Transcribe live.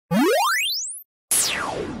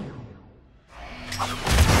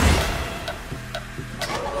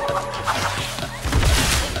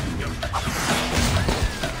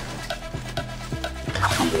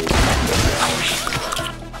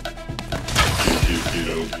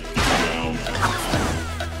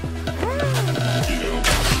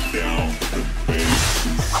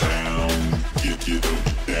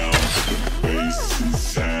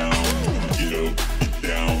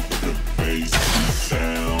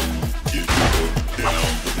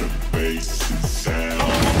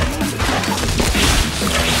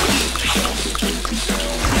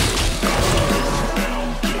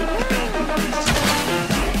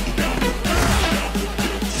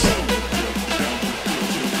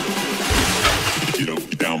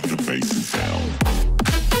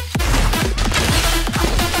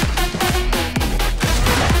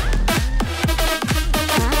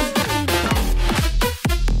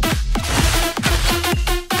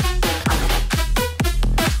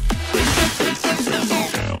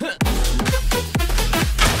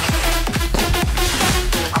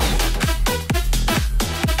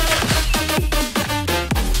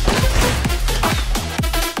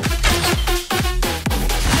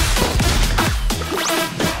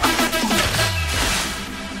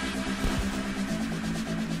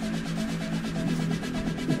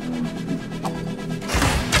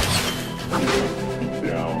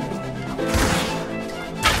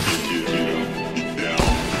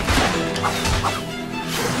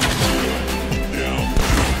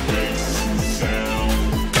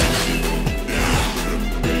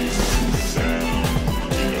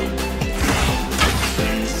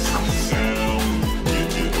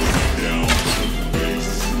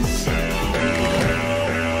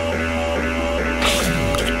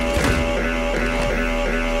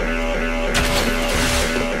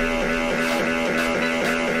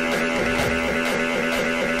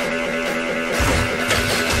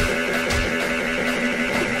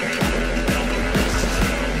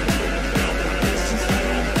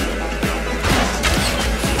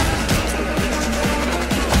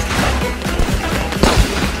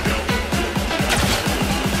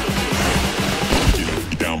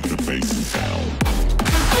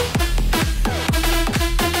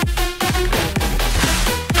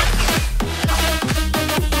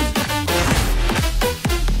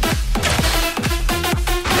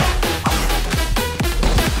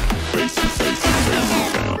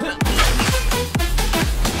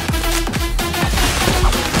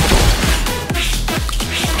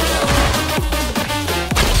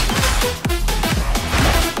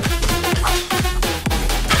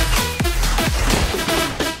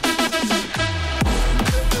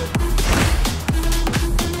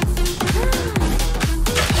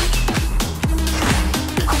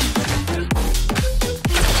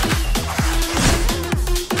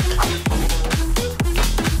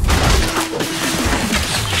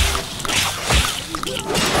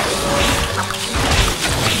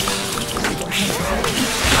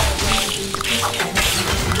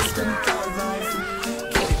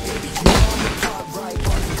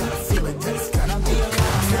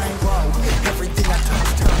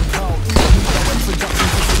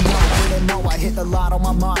the lotto,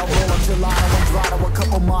 my motto, roll up gelato and grotto, a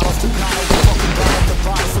couple models to grotto, we fucking bottom the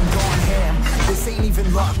bottles, I'm going ham. This ain't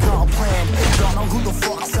even luck, all planned. Don't know who the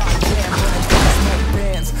fuck's I am, running down smoke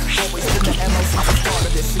bands. Always been the MO since the start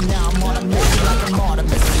of this, and now I'm on a mission like I'm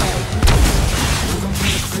Artemis. Hey, we gon' be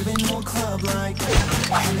a crib in no club like,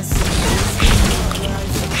 and it's in this life.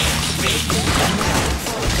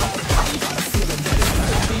 Got a feeling that it's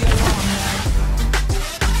gonna be a long night.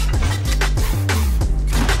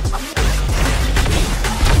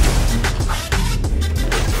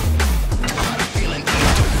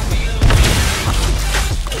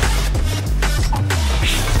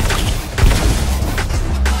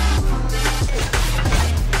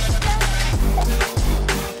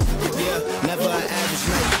 Never an average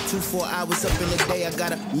night. 2-4 hours up in the day, I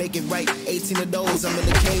gotta make it right. 18 of those, I'm in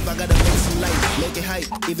the cave, I gotta make some light, make it hype.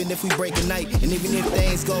 Even if we break a night, and even if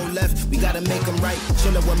things go left, we gotta make them right.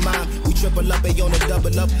 Chillin' with mine, we triple up, they on the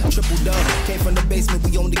double up, triple dub. Came from the basement,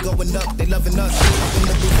 we only going up, they loving us. Up in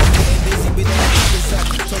the booth, I'm getting busy, but they this up.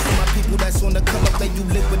 Toast to my people that's on the come up, that you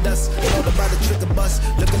live with us. Ain't all about the trick of bus.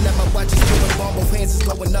 Looking at my watch, it's feeling bomb, both hands is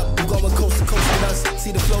going up. We going coast to coast with us.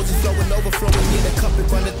 See the flows is flowing, overflowing, yeah, the cup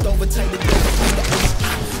it running over, tight to go.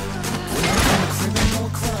 Criminal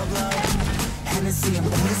club life, Hennessy and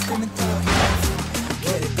boys coming thug life.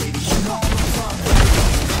 Get it, baby, you know I'm a fuck life.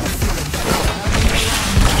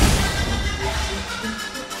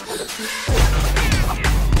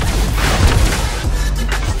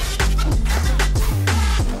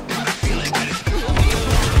 I feel it,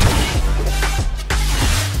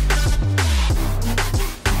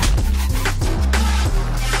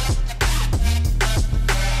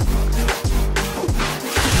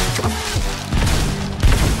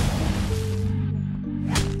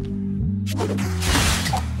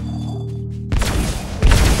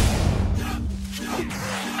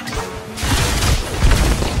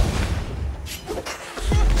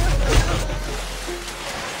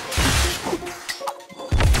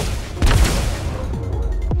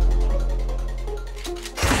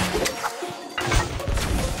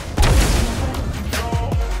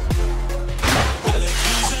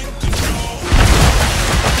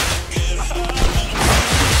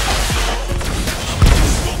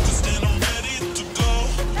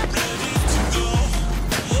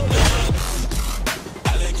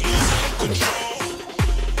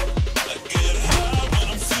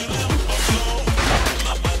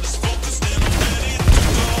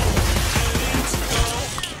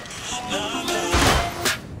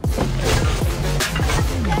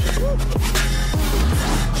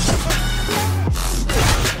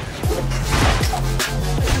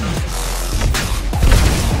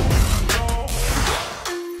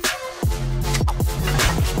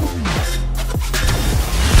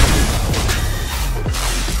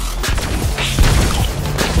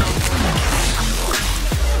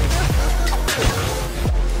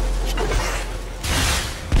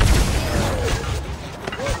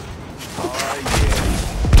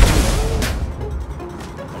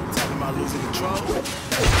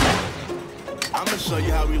 I'ma show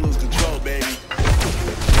you how we lose control, baby.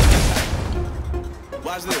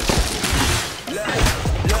 Watch this. Look,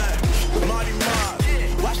 Marty Mark.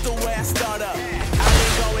 Watch the way I start up. I've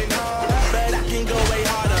been going hard, but I can go way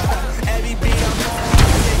harder. Every beat I'm on,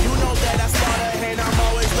 yeah, you know that I started. And I'm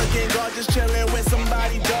always looking gorgeous, chilling with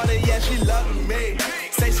somebody, daughter. Yeah, she loving me.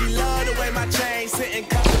 Say she love the way my chain sitting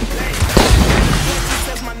contemplate. She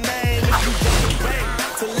says my name if you don't wait.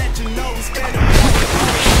 To let you know we spend it.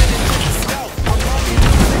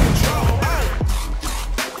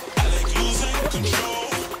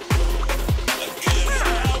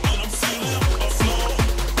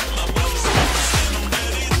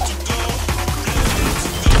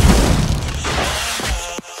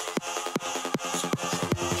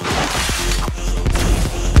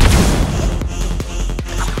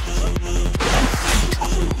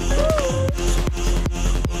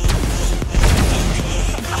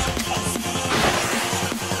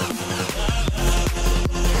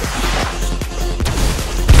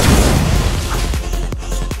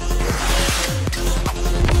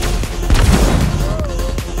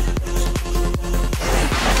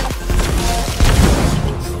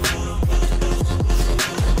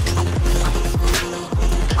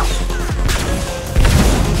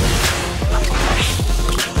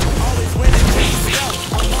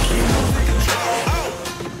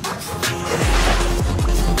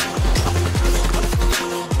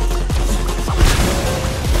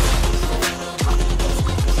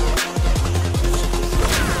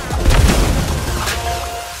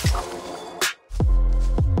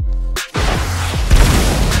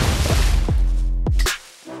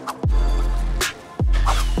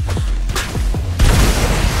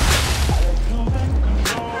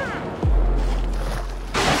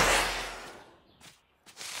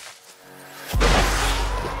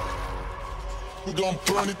 We gon'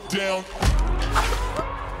 burn it down.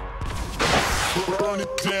 Burn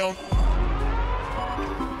it down.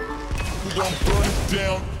 We gon' burn it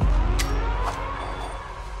down.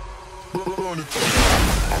 Burn it down.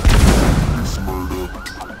 It's murder.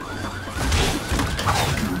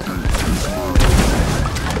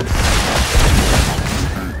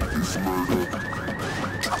 It's murder.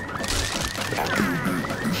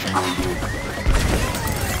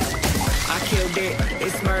 I killed it,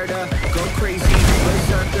 it's murder, go crazy,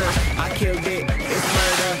 berserker. I killed it, it's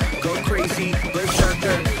murder, go crazy,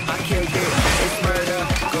 berserker. I killed it, it's murder,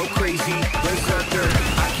 go crazy, berserker.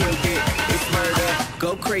 I killed it, it's murder,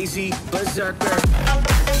 go crazy, berserker.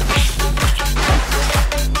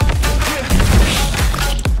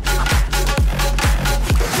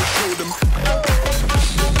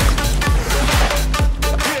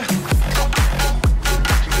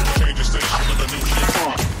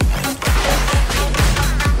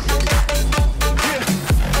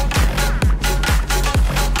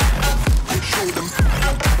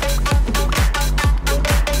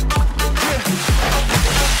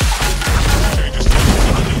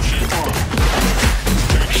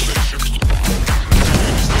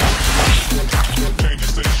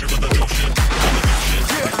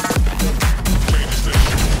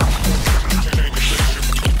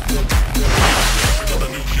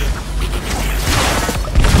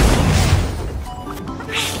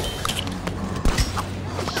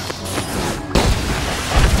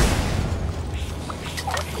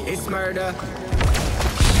 It's murder.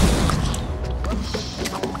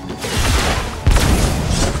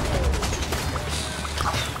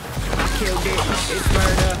 killed it, it's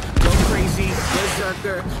murder. Go crazy,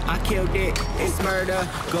 berserker. I killed it, it's murder.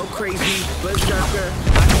 Go crazy, berserker.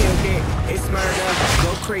 I killed it, it's murder.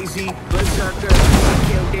 Go crazy, berserker. I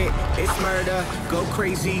killed it, it's murder. Go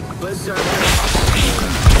crazy, berserker.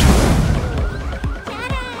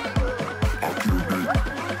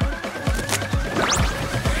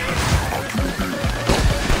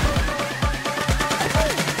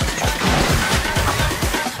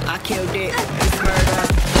 Killed it, it's murder.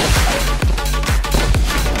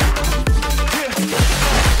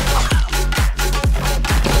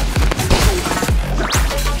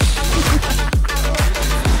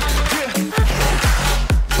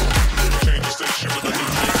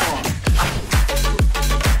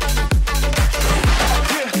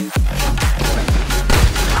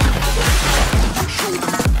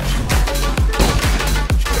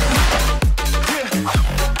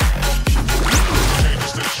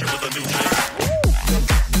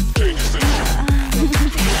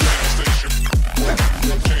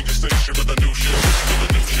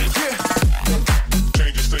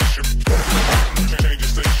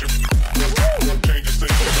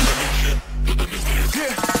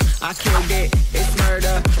 I killed it, it's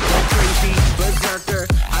murder. Go crazy, berserker.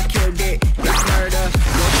 I killed it, it's murder.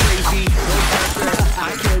 Go crazy, berserker.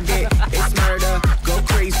 I killed it, it's murder. Go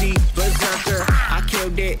crazy, berserker. I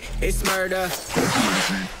killed it, it's murder. Go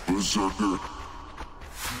crazy, berserker.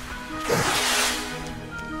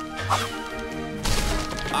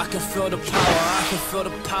 I can feel the power, I can feel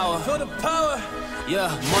the power. Feel the power. Yeah,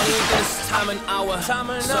 money this time and hour.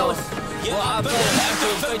 So, yeah, I better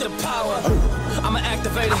activate the power. I'ma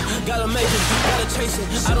activate it, gotta make it, gotta chase it.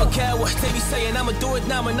 I don't care what they be saying, I'ma do it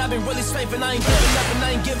now. And I've been really straight, and I ain't giving up and I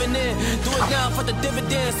ain't giving in. Do it now for the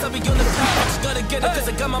dividends, I'll be on the path. I just gotta get it, cause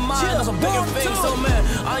I got my mind on some bigger things. So man,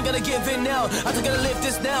 I ain't gonna give in now, I just gotta live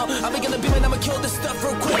this now. I'm gonna be man, I'ma kill this stuff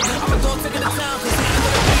real quick. I'ma go take it to town, cause I'm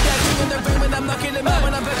gonna be that king in the ring. And I'm knocking it out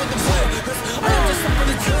when I'm back with the flip. Cause I am just up on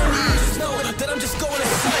the journey, you just know that I'm just going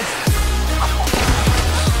insane.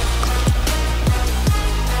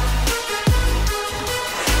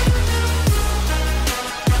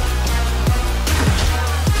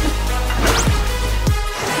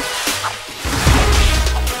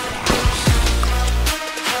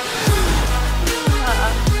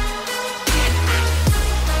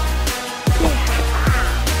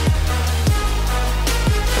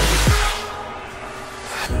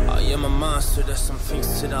 I am a monster, there's some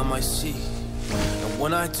things that I might see. And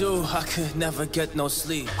when I do, I could never get no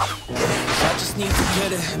sleep. I just need to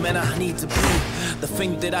get it, man, I need to be the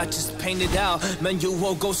thing that I just painted out, man, you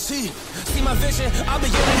won't go see. See my vision, I'll be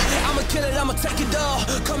in it, I'ma kill it, I'ma take it all.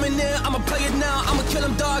 Coming in, I'ma play it now, I'ma kill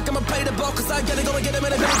him dog, I'ma play the ball, cause I gotta go and get him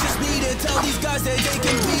and I just need it. Tell these guys that they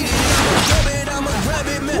can beat it. I'ma grab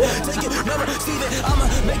it, man, take it, never receive it, I'ma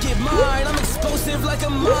make it mine. I'm explosive like a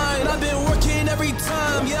mine, I've been working every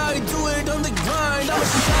time, yeah, I do it on the grind.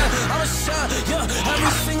 I'ma shine, yeah,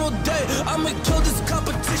 every single day. I'ma kill this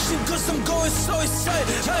competition, cause I'm going so insane.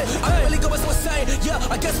 Hey, I really going so insane, yeah,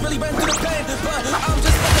 I guess really ran through the pain. But I'm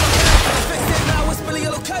just fucking okay, fix it now, it's really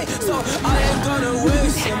okay. So I ain't gonna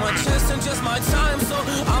waste my chance and just my time. So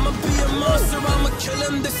I'ma be a monster, I'ma kill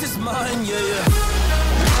him, this is mine, yeah, yeah.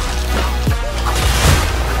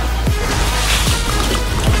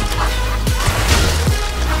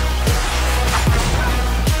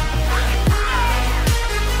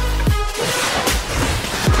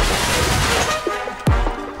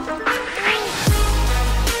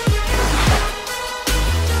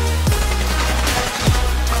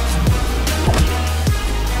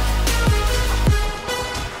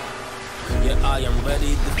 I am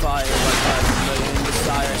ready to fire, I got a million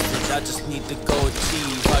desires that I just need to go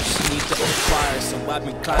achieve, I just need to acquire. So I've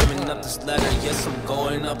been climbing up this ladder, yes I'm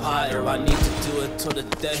going up higher. I need to do it till the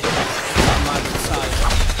day I might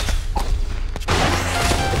retire.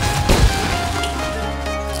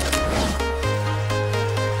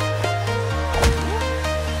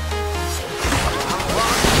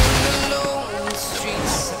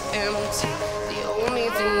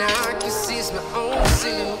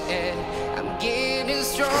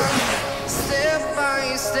 Step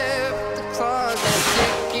by step, the clock is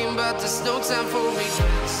ticking, but there's no time for me.